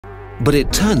But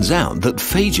it turns out that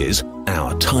phages,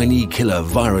 our tiny killer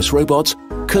virus robots,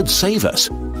 could save us.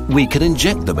 We can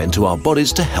inject them into our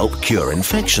bodies to help cure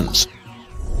infections.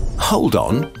 Hold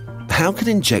on, how can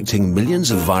injecting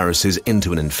millions of viruses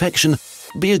into an infection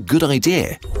be a good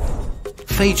idea?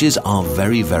 Phages are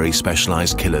very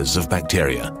specialized killers of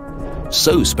bacteria.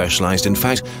 So specialized, in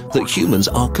fact, that humans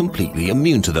are completely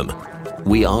immune to them.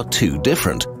 We are too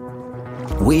different.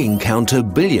 We encounter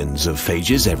billions of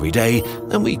phages every day,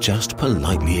 and we just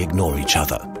politely ignore each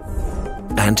other.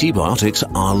 Antibiotics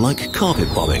are like carpet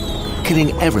bombing,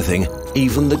 killing everything,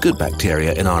 even the good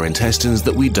bacteria in our intestines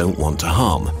that we don't want to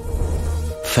harm.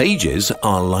 Phages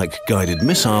are like guided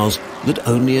missiles that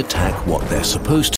only attack what they're supposed to.